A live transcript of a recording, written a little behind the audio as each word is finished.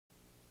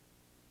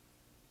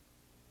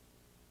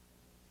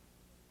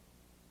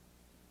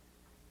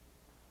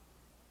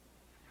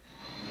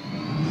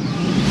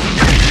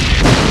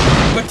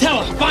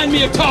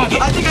find me a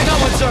target. I think I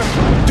got one, sir.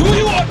 Do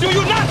you or do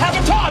you not have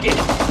a target?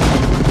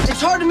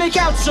 It's hard to make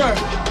out, sir.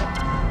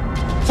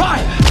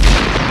 Fire!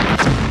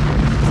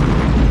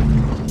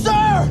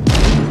 Sir!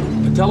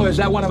 Patello, is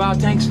that one of our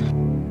tanks?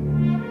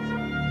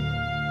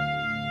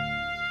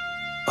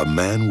 A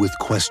man with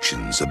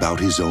questions about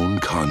his own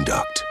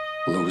conduct.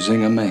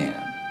 Losing a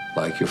man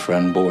like your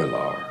friend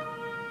Boilar.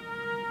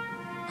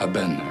 I've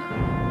been there.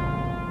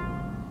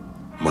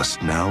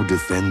 Must now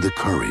defend the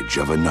courage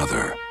of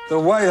another. The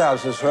White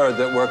House has heard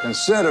that we're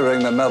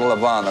considering the Medal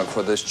of Honor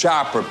for this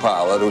chopper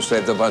pilot who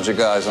saved a bunch of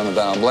guys on the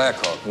down Black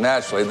Hawk.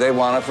 Naturally, they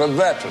want it for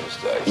Veterans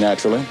Day.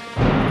 Naturally.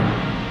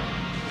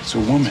 It's a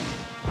woman.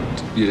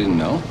 You didn't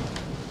know?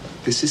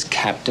 This is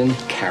Captain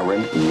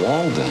Karen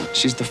Walden.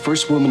 She's the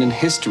first woman in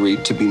history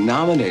to be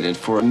nominated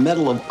for a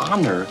Medal of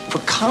Honor for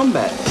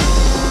combat.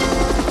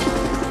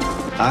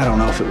 I don't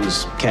know if it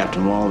was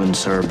Captain Walden,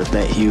 sir, but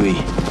that Huey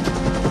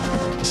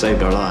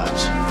saved our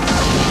lives.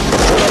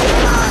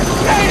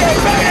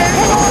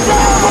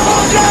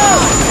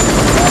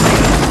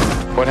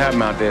 What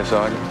happened out there,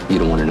 Sergeant? You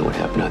don't want to know what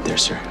happened out there,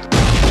 sir.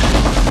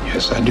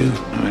 Yes, I do.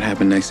 What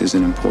happened next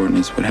isn't important.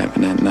 It's what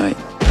happened that night.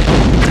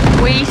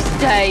 We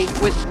stay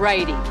with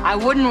Brady. I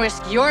wouldn't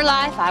risk your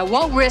life. I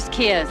won't risk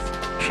his.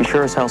 She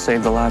sure as hell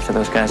saved the lives of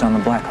those guys on the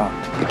Black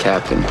Hawk. The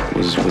captain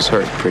was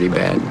hurt pretty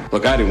bad.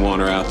 Look, I didn't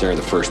want her out there in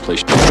the first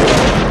place.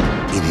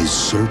 In his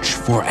search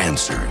for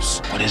answers.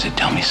 What is it?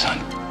 Tell me, son.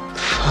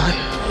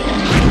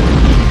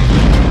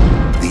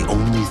 The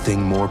only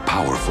thing more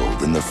powerful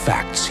than the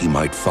facts he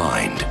might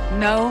find.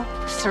 No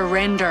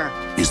surrender.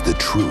 Is the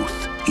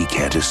truth he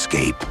can't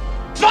escape.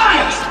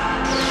 Fire!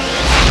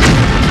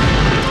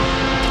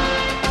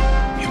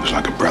 He was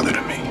like a brother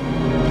to me.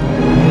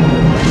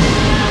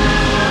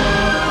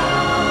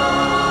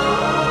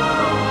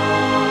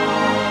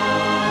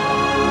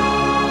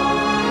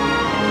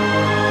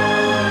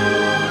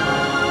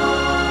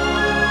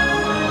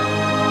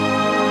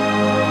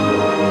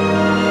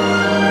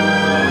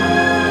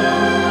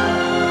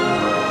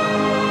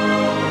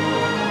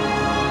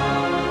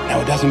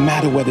 It doesn't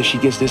matter whether she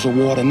gets this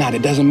award or not.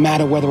 It doesn't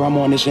matter whether I'm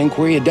on this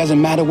inquiry. It doesn't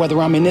matter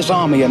whether I'm in this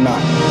army or not.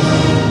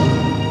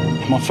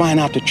 I'm gonna find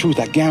out the truth.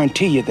 I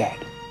guarantee you that.